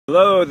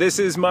Hello, this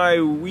is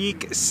my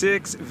week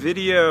 6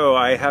 video.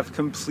 I have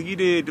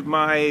completed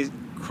my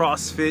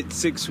CrossFit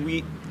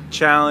 6-week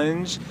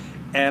challenge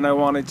and I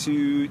wanted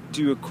to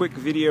do a quick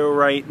video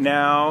right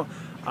now.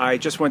 I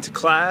just went to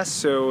class,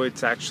 so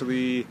it's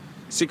actually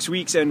 6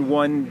 weeks and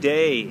 1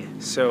 day.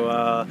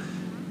 So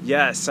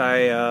yes,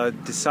 I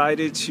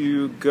decided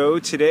to go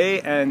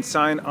today and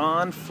sign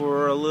on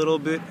for a little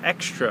bit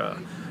extra.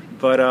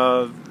 But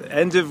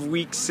end of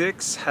week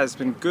 6 has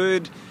been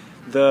good.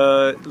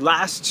 The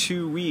last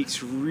 2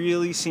 weeks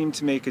really seemed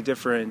to make a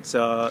difference.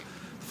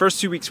 First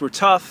 2 weeks were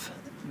tough.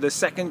 The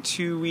second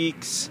 2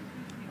 weeks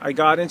I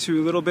got into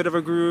a little bit of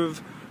a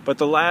groove, but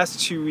the last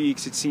 2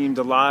 weeks it seemed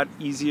a lot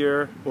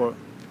easier, or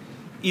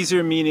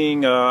easier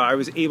meaning I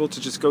was able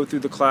to just go through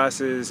the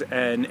classes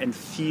and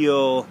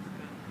feel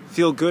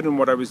good in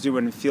what I was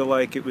doing and feel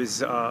like it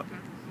was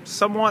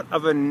somewhat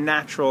of a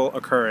natural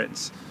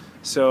occurrence.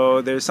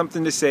 So there's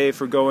something to say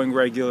for going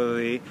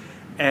regularly.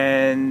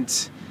 And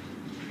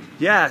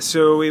yeah,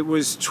 so it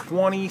was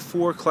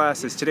 24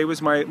 classes. Today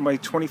was my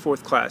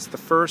 24th class. The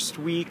first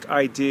week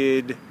I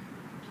did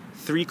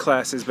 3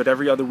 classes, but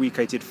every other week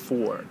I did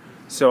 4.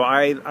 So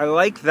I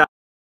like that,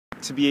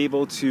 to be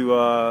able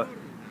to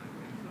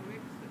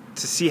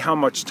see how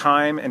much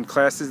time and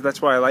classes.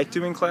 That's why I like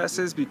doing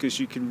classes, because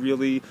you can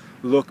really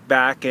look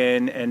back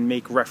and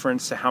make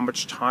reference to how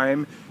much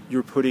time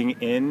you're putting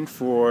in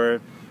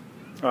for,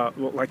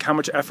 like how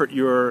much effort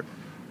you're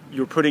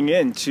putting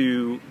in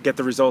to get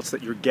the results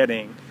that you're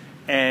getting.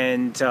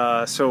 And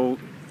so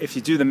if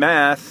you do the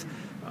math,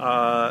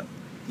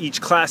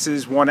 each class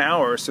is 1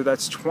 hour, so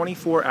that's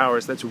 24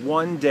 hours. That's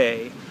 1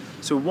 day.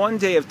 So 1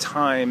 day of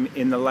time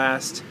in the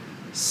last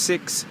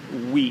 6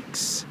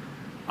 weeks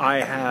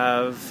I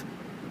have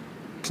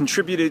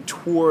contributed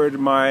toward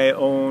my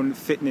own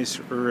fitness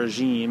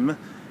regime,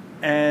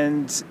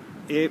 and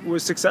it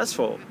was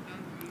successful.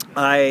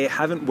 I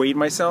haven't weighed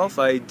myself.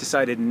 I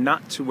decided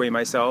not to weigh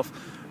myself,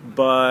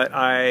 but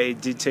I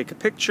did take a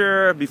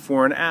picture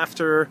before and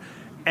after,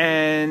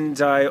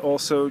 and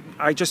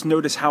I just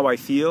notice how I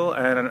feel,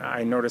 and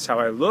I notice how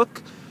I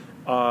look,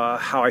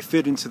 how I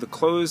fit into the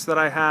clothes that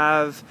I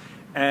have,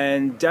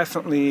 and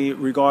definitely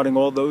regarding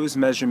all those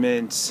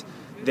measurements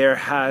there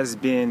has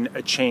been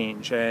a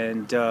change.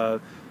 And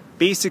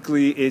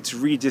basically it's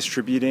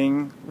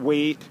redistributing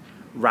weight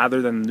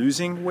rather than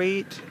losing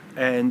weight,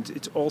 and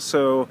it's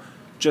also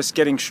just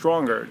getting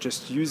stronger,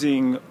 just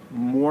using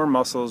more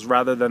muscles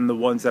rather than the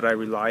ones that I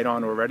relied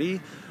on already.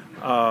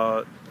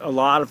 A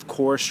lot of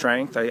core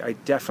strength. I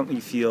definitely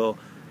feel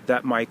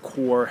that my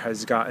core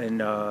has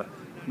gotten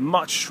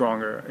much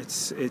stronger.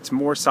 It's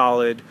more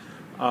solid.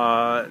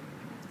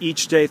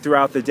 Each day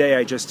throughout the day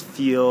I just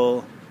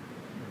feel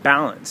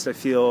balanced. I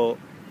feel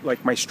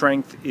like my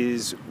strength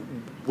is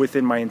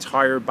within my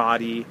entire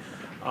body,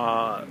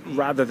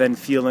 rather than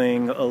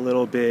feeling a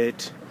little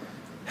bit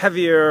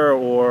heavier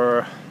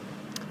or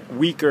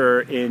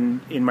weaker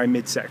in my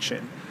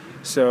midsection.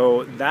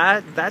 So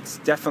that's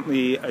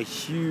definitely a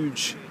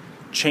huge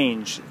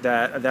change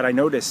that I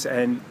notice,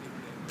 and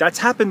that's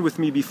happened with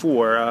me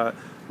before.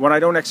 When I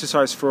don't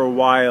exercise for a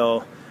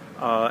while,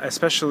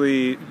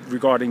 especially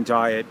regarding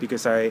diet,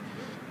 because I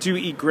do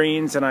eat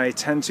grains and I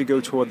tend to go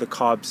toward the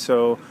carbs,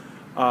 so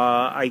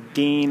I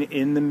gain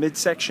in the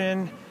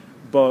midsection.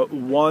 But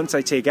once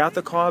I take out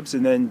the carbs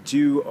and then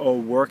do a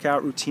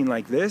workout routine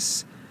like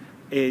this,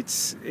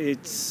 it's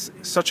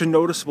such a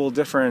noticeable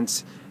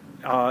difference,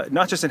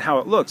 not just in how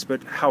it looks,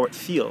 but how it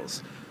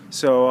feels.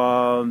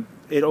 So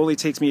it only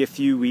takes me a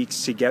few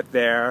weeks to get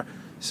there.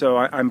 So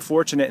I'm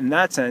fortunate in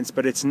that sense,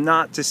 but it's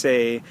not to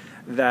say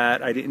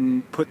that I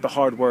didn't put the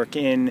hard work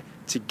in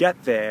to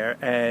get there.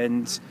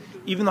 And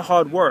even the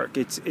hard work,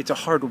 it's a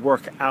hard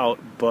workout,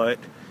 but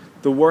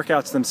the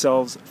workouts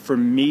themselves, for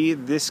me,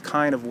 this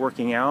kind of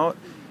working out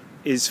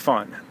is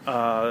fun.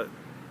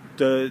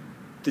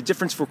 The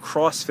difference for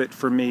CrossFit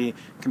for me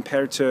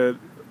compared to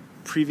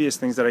previous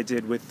things that I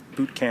did with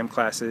boot camp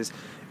classes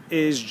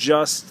is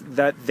just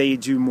that they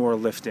do more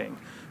lifting.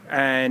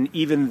 And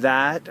even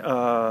that,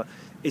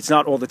 it's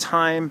not all the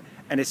time,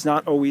 and it's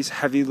not always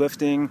heavy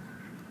lifting.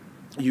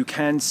 You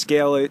can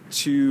scale it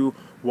to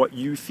what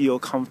you feel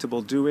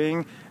comfortable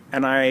doing,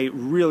 and I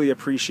really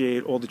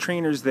appreciate all the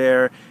trainers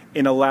there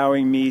in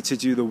allowing me to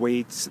do the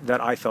weights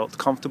that I felt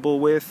comfortable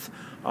with.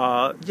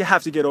 You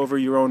have to get over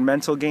your own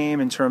mental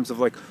game in terms of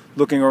like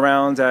looking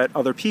around at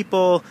other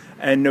people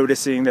and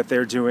noticing that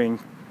they're doing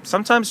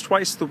sometimes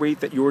twice the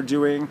weight that you're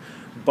doing,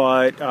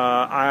 but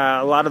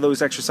a lot of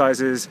those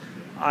exercises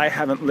I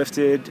haven't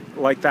lifted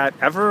like that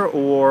ever,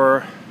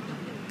 or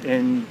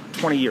in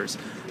 20 years.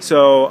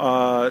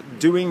 So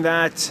doing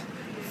that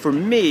for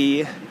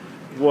me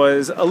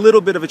was a little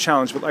bit of a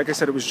challenge, but like I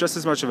said, it was just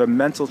as much of a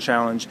mental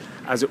challenge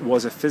as it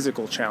was a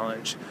physical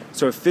challenge.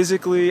 So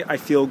physically I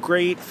feel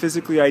great.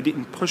 Physically I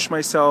didn't push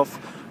myself.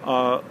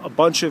 A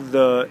bunch of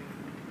the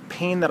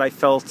pain that I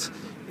felt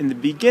in the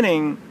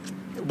beginning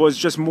was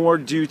just more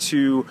due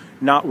to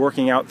not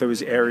working out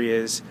those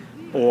areas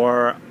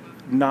or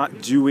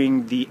not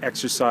doing the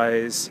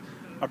exercise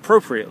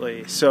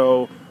appropriately.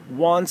 So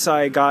once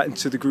I got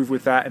into the groove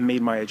with that and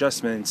made my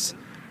adjustments,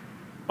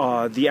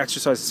 the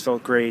exercises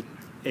felt great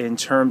in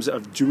terms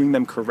of doing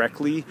them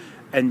correctly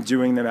and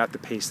doing them at the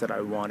pace that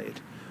I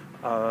wanted.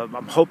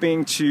 I'm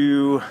hoping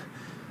to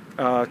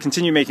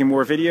continue making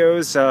more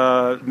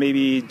videos,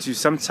 maybe do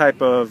some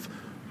type of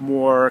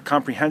more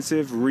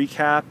comprehensive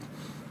recap.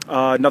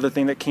 Another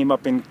thing that came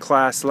up in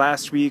class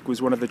last week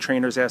was one of the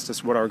trainers asked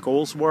us what our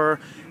goals were,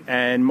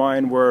 and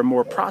mine were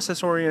more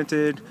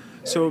process-oriented,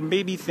 so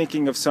maybe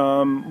thinking of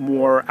some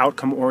more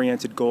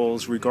outcome-oriented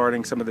goals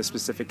regarding some of the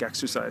specific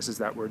exercises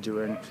that we're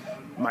doing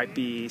might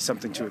be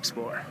something to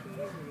explore.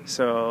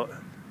 So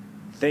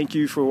thank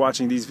you for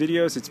watching these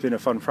videos. It's been a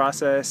fun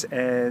process,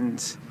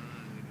 and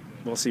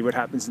we'll see what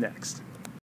happens next.